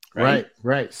 right?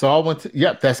 Right. Saul went to,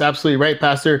 yep, that's absolutely right,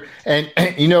 Pastor. And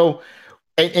as you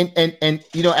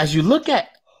look at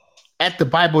the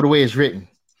Bible the way it's written,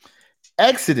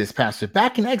 Exodus, Pastor,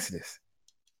 back in Exodus,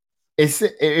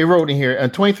 it wrote in here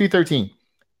 23:13.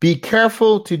 Be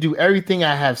careful to do everything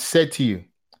I have said to you.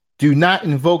 Do not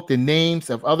invoke the names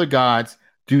of other gods.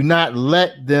 Do not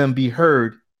let them be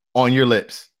heard on your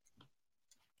lips.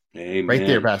 Amen. Right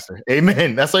there, Pastor.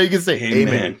 Amen. That's all you can say.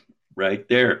 Amen. Right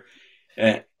there.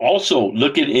 Also,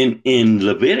 look at in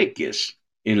Leviticus.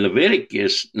 In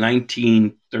Leviticus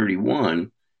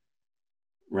 19:31,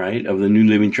 right, of the New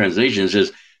Living Translation, it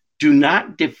says, do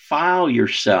not defile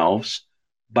yourselves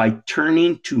by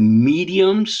turning to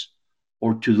mediums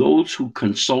or to those who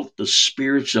consult the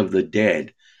spirits of the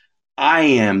dead. I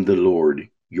am the Lord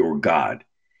your God.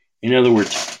 In other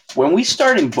words, when we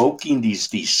start invoking these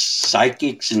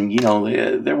psychics, and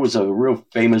there was a real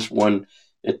famous one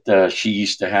that she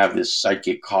used to have this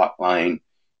psychic hotline,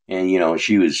 and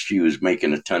she was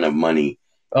making a ton of money.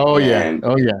 Oh yeah, and I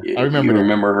remember you that.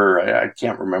 remember her. I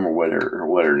can't remember what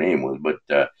her name was, but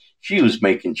she was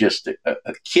making just a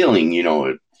killing,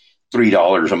 at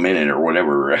 $3 a minute or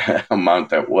whatever amount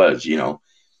that was,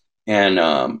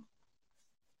 and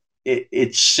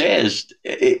it says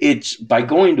it's by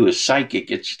going to a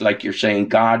psychic. It's like you're saying,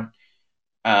 God,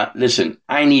 listen,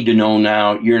 I need to know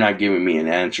now. You're not giving me an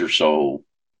answer, so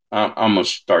I'm gonna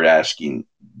start asking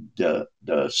the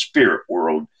spirit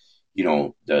world,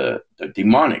 the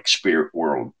demonic spirit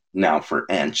world now for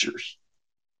answers.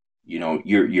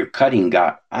 You're cutting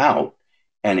God out,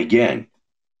 and again,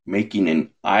 making an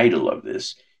idol of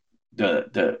this.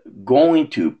 The going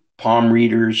to palm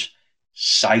readers,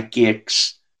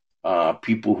 psychics,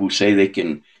 people who say they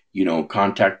can,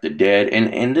 contact the dead.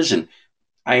 And listen,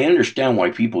 I understand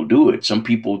why people do it. Some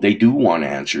people, they do want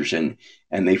answers, and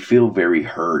they feel very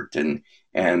hurt, and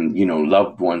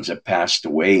loved ones that passed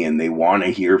away, and they want to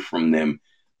hear from them.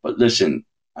 But listen,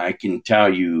 I can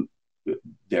tell you,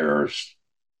 there's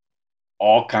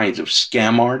all kinds of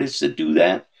scam artists that do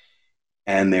that,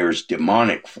 and there's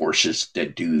demonic forces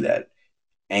that do that.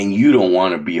 And you don't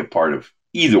want to be a part of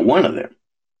either one of them.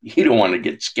 You don't want to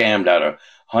get scammed out of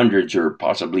hundreds or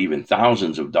possibly even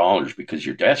thousands of dollars because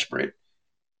you're desperate,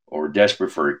 or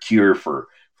desperate for a cure for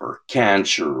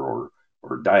cancer or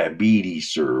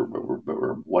diabetes or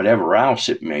whatever else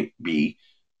it may be.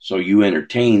 So you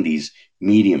entertain these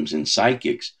mediums and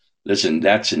psychics. Listen,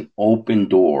 that's an open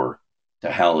door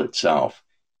to hell itself.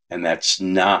 And that's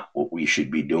not what we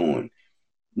should be doing.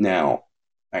 Now,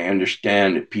 I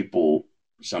understand that people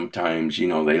sometimes, they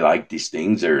like these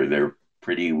things. They're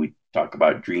pretty. We talk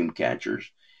about dream catchers,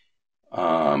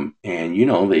 and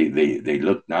they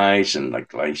look nice and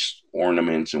like nice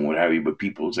ornaments and what have you. But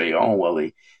people say, oh well,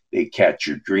 they catch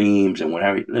your dreams and what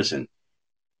have you. Listen,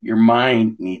 your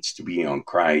mind needs to be on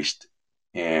Christ,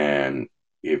 and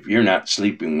if you're not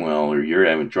sleeping well or you're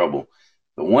having trouble,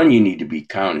 The one you need to be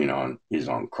counting on is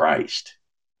on Christ.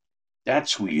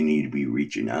 That's who you need to be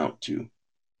reaching out to.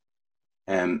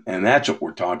 And that's what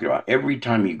we're talking about. Every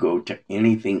time you go to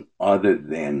anything other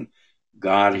than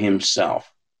God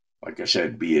Himself, like I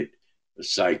said, be it the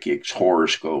psychics,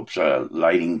 horoscopes,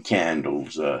 lighting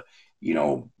candles,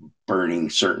 burning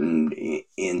certain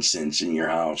incense in your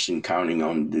house and counting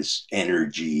on this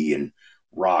energy and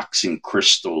rocks and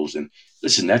crystals. And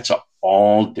listen, that's an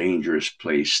all dangerous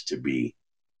place to be.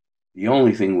 The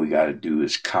only thing we got to do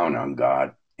is count on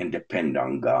God and depend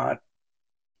on God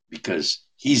because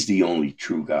He's the only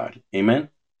true God. Amen.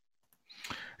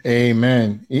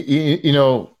 Amen.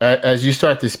 As you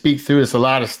start to speak through this, a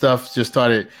lot of stuff just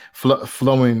started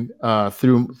flowing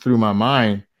through my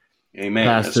mind, Amen.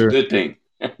 That's a Pastor. good thing.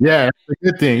 Yeah, that's a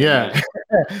good thing. Amen.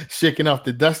 Yeah, shaking off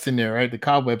the dust in there, right? The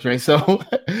cobwebs, right? So,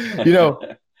 you know,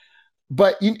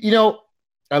 but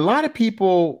a lot of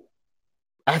people,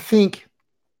 I think,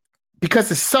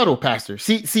 because it's subtle, Pastor.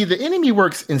 See, the enemy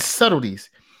works in subtleties.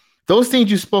 Those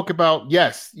things you spoke about,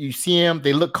 yes, you see them,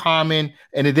 they look common,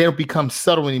 and they don't become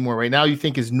subtle anymore. Right now, you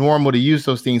think it's normal to use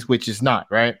those things, which is not,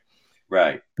 right?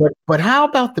 Right. But how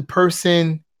about the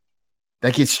person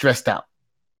that gets stressed out,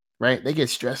 right? They get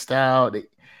stressed out. They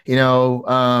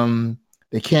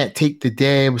can't take the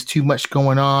day. It was too much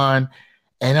going on,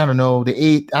 and I don't know. They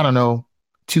ate, I don't know,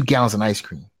 2 gallons of ice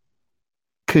cream.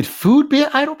 Could food be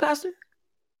an idol, Pastor?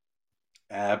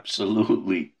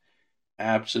 Absolutely.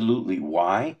 Absolutely.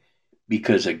 Why?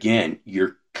 Because again,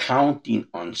 you're counting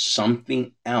on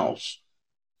something else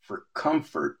for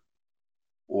comfort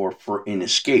or for an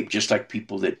escape, just like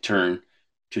people that turn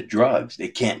to drugs. They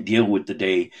can't deal with the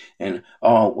day and,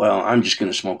 oh, well, I'm just going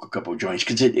to smoke a couple of joints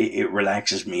because it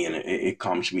relaxes me and it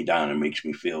calms me down and makes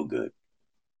me feel good.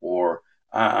 Or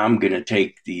I'm going to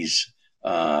take these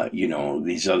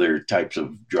other types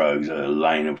of drugs, a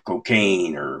line of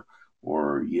cocaine or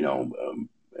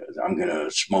I'm going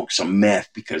to smoke some meth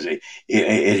because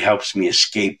it helps me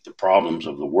escape the problems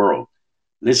of the world.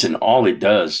 Listen, all it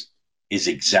does is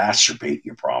exacerbate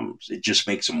your problems. It just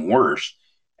makes them worse.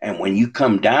 And when you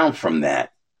come down from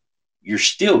that, you're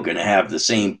still going to have the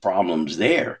same problems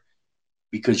there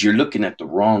because you're looking at the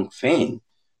wrong thing.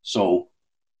 So,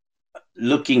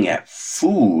 looking at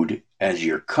food as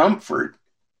your comfort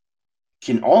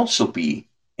can also be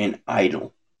an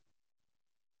idol.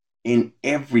 In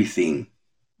everything,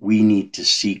 we need to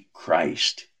seek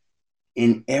Christ.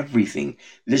 In everything.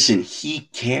 Listen, He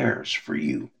cares for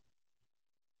you.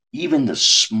 Even the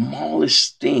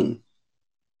smallest thing,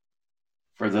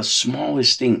 for the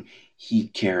smallest thing, He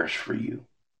cares for you.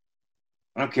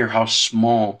 I don't care how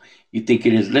small you think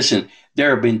it is. Listen,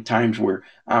 there have been times where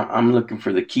I'm looking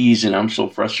for the keys and I'm so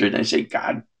frustrated. I say,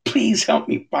 God, please help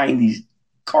me find these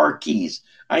car keys.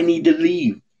 I need to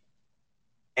leave.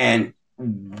 And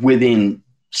within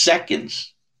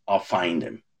seconds, I'll find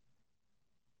them.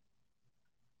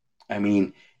 I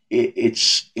mean,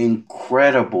 it's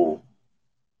incredible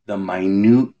the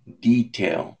minute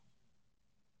detail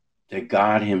that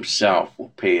God Himself will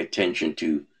pay attention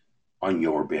to on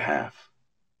your behalf.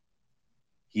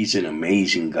 He's an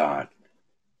amazing God,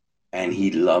 and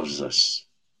He loves us,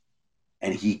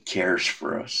 and He cares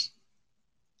for us.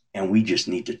 And we just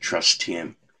need to trust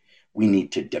Him. We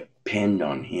need to depend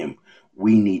on Him.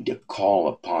 We need to call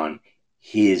upon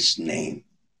His name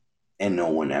and no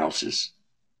one else's.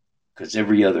 Because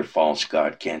every other false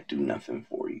God can't do nothing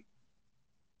for you.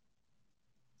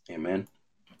 Amen.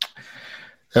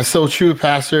 That's so true,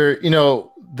 Pastor.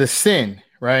 The sin,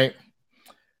 right?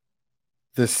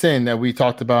 The sin that we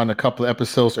talked about in a couple of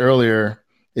episodes earlier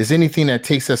is anything that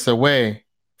takes us away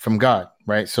from God,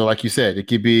 right? So, like you said, it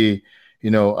could be,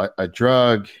 a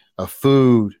drug, a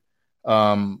food,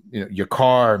 your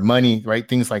car, money, right?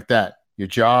 Things like that, your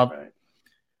job. Right.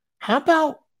 How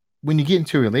about when you get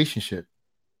into a relationship?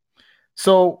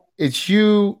 So it's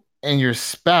you and your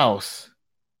spouse,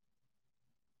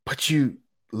 but you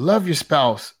love your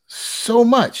spouse so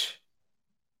much.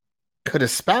 Could a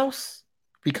spouse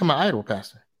become an idol,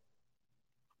 Pastor?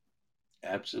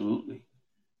 Absolutely.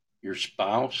 Your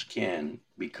spouse can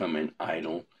become an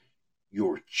idol.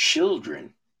 Your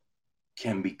children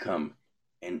can become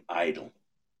an idol.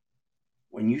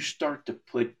 When you start to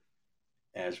put,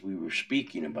 as we were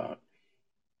speaking about,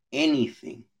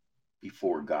 anything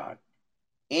before God,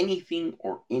 anything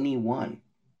or anyone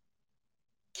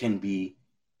can be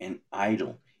an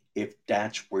idol if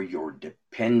that's where your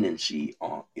dependency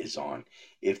is on,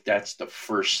 if that's the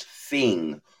first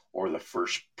thing or the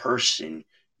first person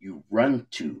you run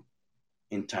to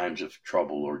in times of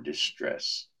trouble or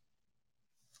distress.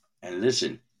 And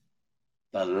listen,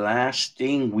 the last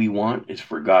thing we want is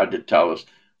for God to tell us,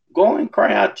 Go and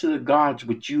cry out to the gods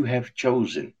which you have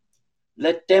chosen.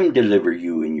 Let them deliver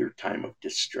you in your time of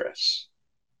distress.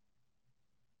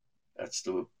 That's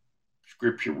the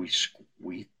scripture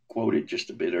we quoted just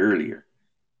a bit earlier.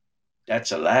 That's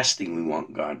the last thing we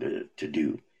want God to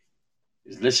do.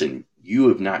 Is listen, you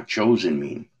have not chosen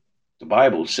me. The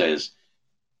Bible says,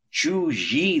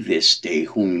 choose ye this day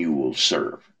whom you will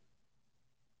serve.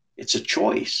 It's a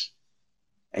choice.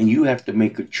 And you have to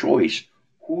make a choice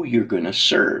who you're going to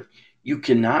serve. You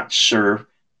cannot serve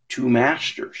two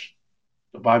masters.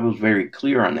 The Bible is very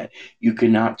clear on that. You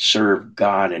cannot serve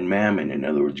God and mammon, in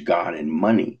other words, God and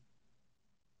money.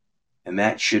 And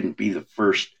that shouldn't be the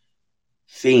first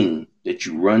thing that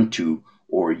you run to,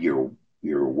 or your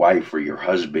wife or your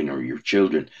husband or your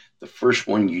children. The first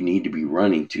one you need to be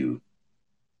running to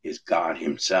is God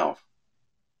himself.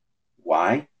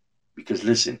 Why? Because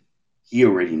listen, he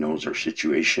already knows our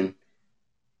situation.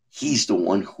 He's the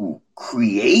one who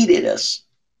created us.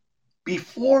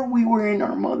 Before we were in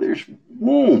our mother's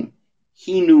womb,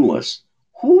 he knew us.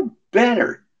 Who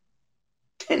better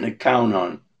than to count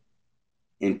on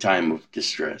in time of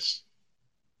distress,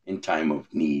 in time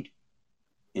of need,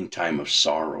 in time of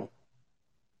sorrow,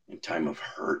 in time of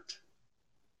hurt?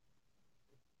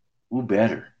 Who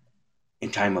better? In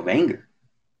time of anger?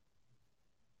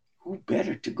 Who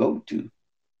better to go to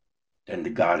than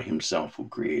the God himself who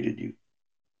created you?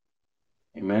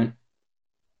 Amen.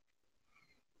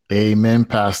 Amen,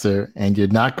 Pastor. And you're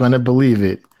not going to believe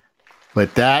it,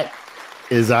 but that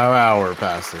is our hour,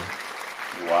 Pastor.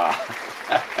 Wow.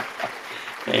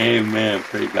 Amen.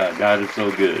 Praise God. God is so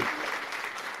good.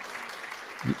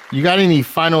 You got any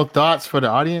final thoughts for the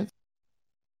audience?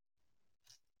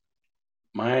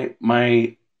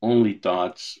 My only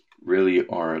thoughts really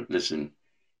are, listen,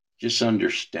 just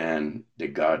understand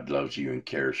that God loves you and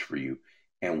cares for you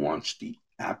and wants the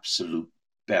absolute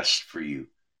best for you.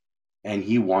 And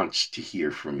he wants to hear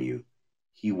from you.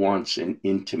 He wants an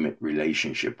intimate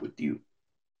relationship with you.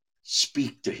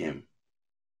 Speak to him.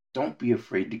 Don't be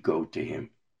afraid to go to him.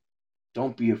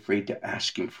 Don't be afraid to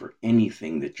ask him for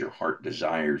anything that your heart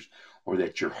desires or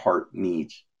that your heart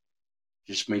needs.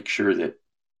 Just make sure that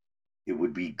it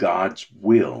would be God's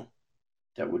will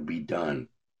that would be done,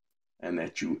 and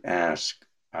that you ask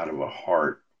out of a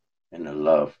heart and a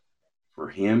love for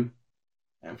him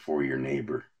and for your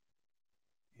neighbor.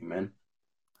 Amen.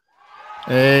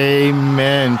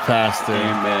 Amen, Pastor.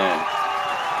 Amen.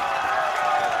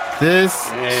 This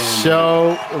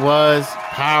show was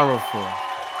powerful.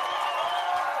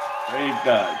 Praise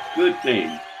God. Good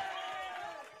thing.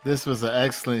 This was an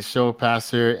excellent show,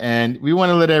 Pastor. And we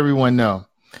want to let everyone know,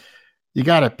 you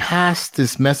got to pass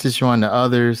this message on to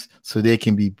others so they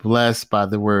can be blessed by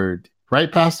the word.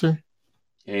 Right, Pastor?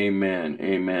 Amen.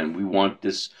 Amen. We want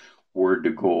this word to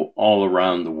go all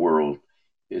around the world.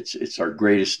 It's our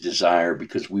greatest desire,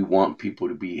 because we want people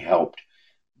to be helped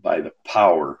by the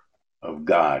power of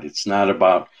God. It's not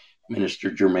about Minister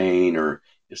Jermaine, or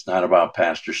it's not about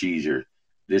Pastor Caesar.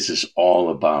 This is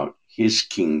all about his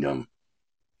kingdom,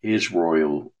 his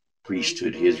royal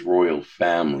priesthood, his royal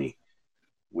family,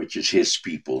 which is his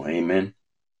people. Amen.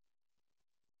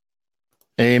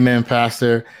 Amen,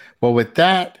 Pastor. Well, with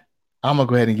that, I'm going to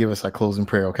go ahead and give us our closing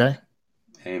prayer, okay?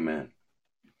 Amen.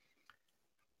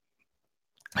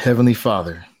 Heavenly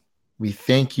Father, we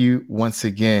thank you once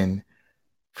again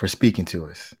for speaking to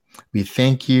us. We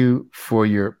thank you for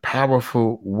your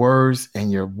powerful words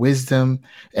and your wisdom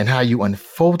and how you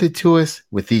unfolded to us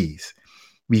with ease.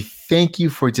 We thank you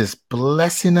for just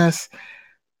blessing us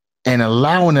and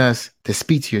allowing us to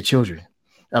speak to your children,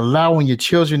 allowing your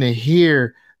children to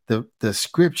hear the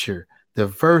scripture, the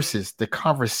verses, the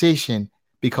conversation,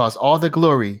 because all the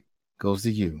glory goes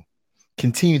to you.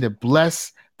 Continue to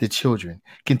bless the children.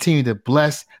 Continue to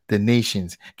bless the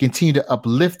nations. Continue to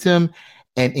uplift them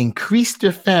and increase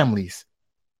their families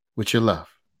with your love.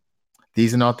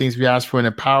 These and all things we ask for in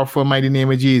the powerful, mighty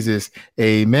name of Jesus.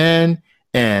 Amen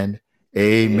and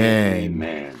amen.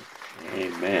 Amen.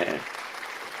 Amen.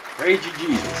 Praise you,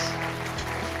 Jesus.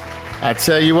 I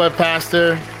tell you what,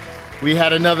 Pastor, we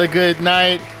had another good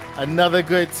night, another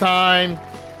good time.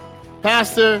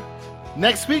 Pastor,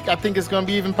 next week, I think it's going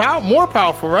to be even more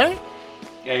powerful, right?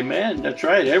 Amen. That's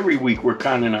right. Every week we're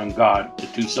counting on God to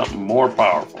do something more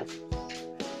powerful.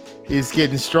 He's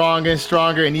getting stronger and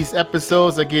stronger, and these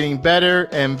episodes are getting better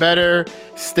and better.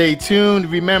 Stay tuned.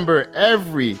 Remember,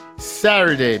 every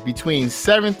Saturday between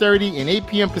 7:30 and 8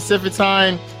 p.m. Pacific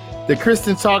time, the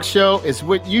Christian Talk Show is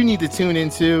what you need to tune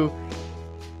into.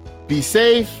 Be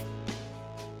safe,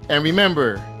 and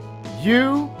remember,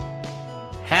 you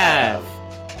have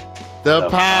the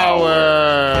power.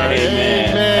 Amen.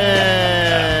 Amen.